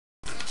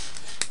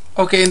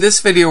Okay, in this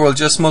video we'll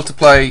just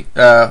multiply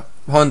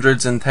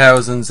hundreds and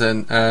thousands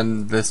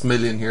and this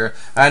million here,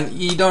 and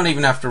you don't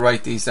even have to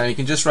write these down. You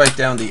can just write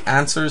down the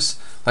answers.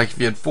 Like if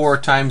you had 4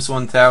 times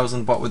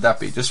 1,000, what would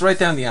that be? Just write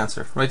down the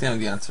answer. Write down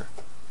the answer.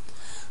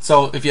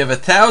 So if you have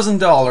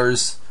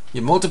 $1,000,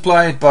 you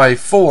multiply it by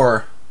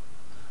 4.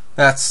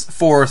 That's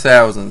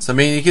 4,000. I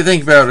mean, you can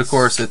think about it. Of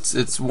course,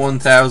 it's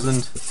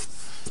 1,000,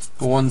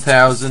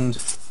 1,000,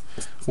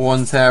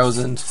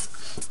 1,000,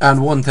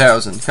 and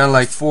 1,000. Kind of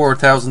like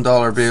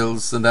 $4,000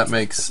 bills, and that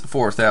makes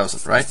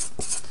 4,000, right?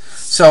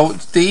 So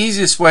the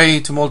easiest way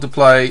to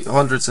multiply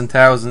hundreds and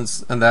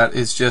thousands, and that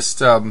is just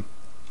 4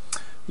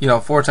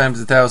 times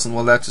 1,000.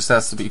 Well, that just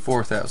has to be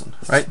 4,000,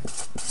 right?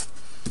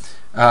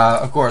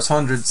 Of course,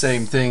 100,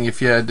 same thing. If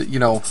you had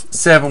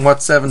 7,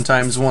 what's 7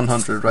 times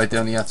 100? Write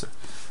down the answer.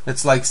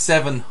 It's like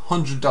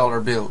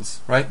 $700 bills,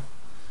 right?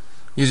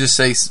 You just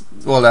say,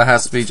 well, that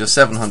has to be just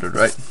 700,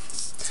 right?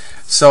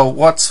 So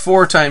what's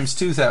 4 times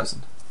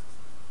 2,000?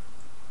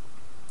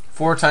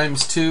 4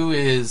 times 2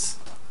 is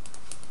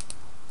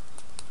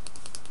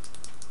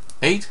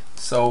 8.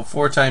 So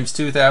 4 times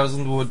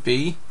 2,000 would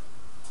be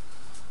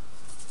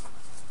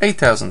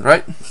 8,000,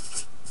 right?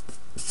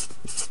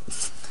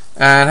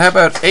 And how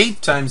about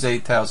 8 times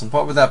 8,000?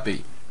 What would that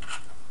be?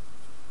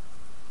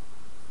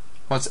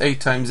 What's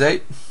 8 times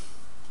 8?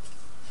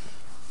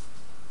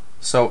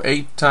 So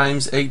 8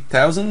 times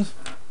 8,000.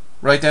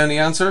 Write down the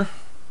answer.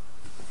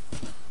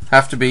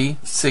 Have to be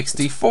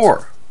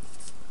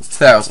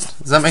 64,000.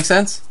 Does that make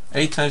sense?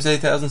 8 times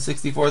 8,000,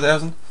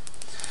 64,000.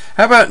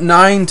 How about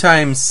 9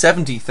 times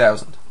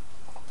 70,000?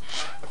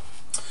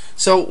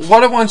 So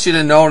what I want you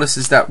to notice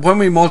is that when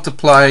we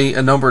multiply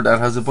a number that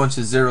has a bunch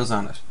of zeros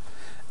on it,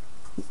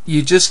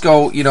 you just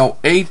go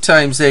 8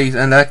 times 8,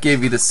 and that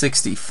gave you the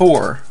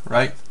 64,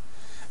 right?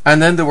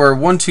 And then there were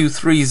 1, 2,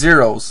 3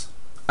 zeros,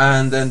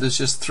 and then there's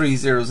just 3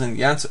 zeros in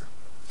the answer.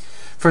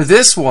 For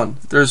this one,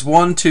 there's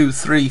 1, 2,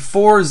 3,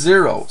 4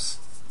 zeros,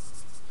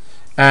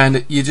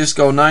 and you just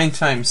go 9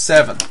 times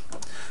 7.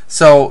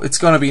 So it's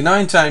going to be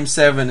 9 times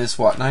 7 is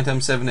what? 9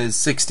 times 7 is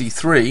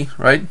 63,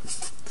 right?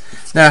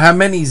 Now, how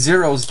many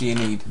zeros do you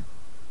need?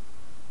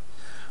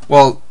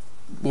 Well,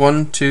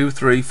 1, 2,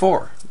 3,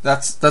 4.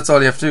 That's all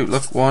you have to do.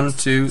 Look, 1,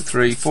 2,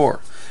 3, 4.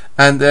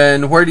 And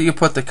then where do you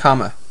put the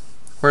comma?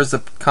 Where's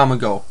the comma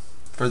go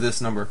for this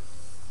number?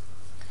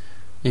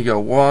 You go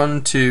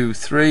 1, 2,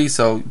 3,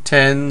 so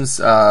tens,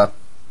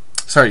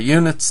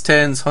 units,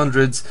 tens,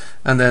 hundreds,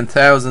 and then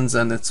thousands,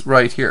 and it's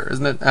right here,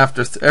 isn't it?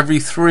 After every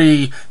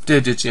 3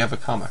 digits you have a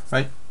comma,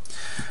 right?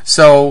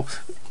 So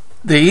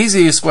the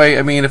easiest way,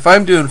 I mean, if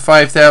I'm doing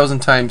 5,000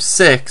 times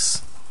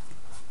 6,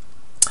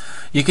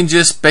 you can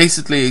just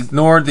basically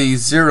ignore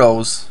these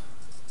zeros,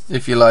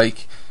 if you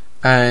like,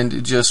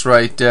 and just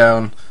write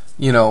down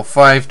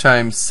 5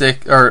 times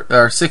 6,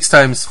 or 6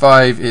 times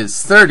 5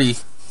 is 30.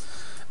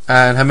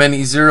 And how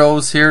many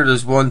zeros here?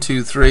 There's 1,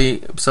 2,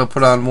 3. So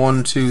put on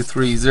 1, 2,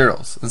 3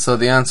 zeros, and so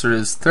the answer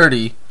is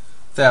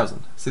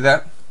 30,000. See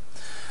that?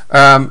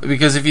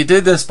 Because if you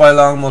did this by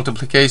long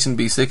multiplication, it'd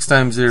be 6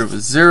 times 0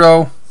 is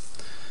 0.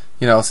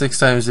 6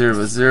 times 0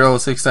 is 0.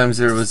 6 times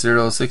 0 is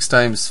 0. 6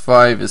 times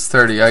 5 is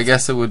 30. I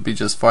guess it would be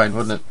just fine,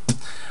 wouldn't it?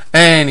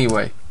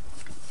 Anyway,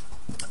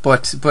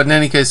 but in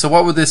any case, so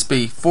what would this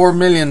be? 4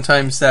 million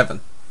times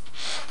 7.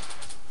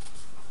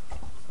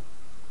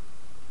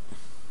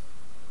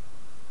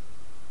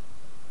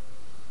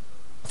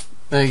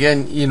 And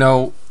again,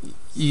 you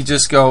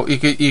just go.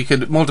 You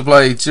could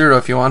multiply 0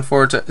 if you want.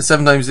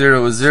 7 times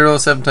 0 is 0.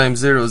 7 times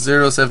 0 is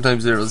 0. 7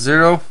 times 0 is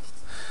 0.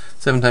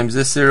 7 times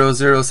this 0,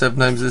 0. 7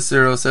 times this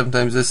 0. 7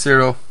 times this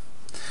 0.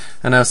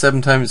 And now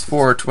 7 times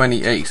 4,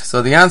 28.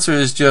 So the answer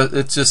is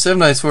just 7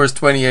 times 4 is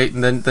 28,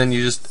 and then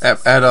you just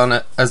add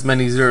on as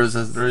many zeros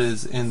as there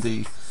is in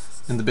the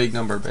big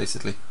number,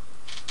 basically.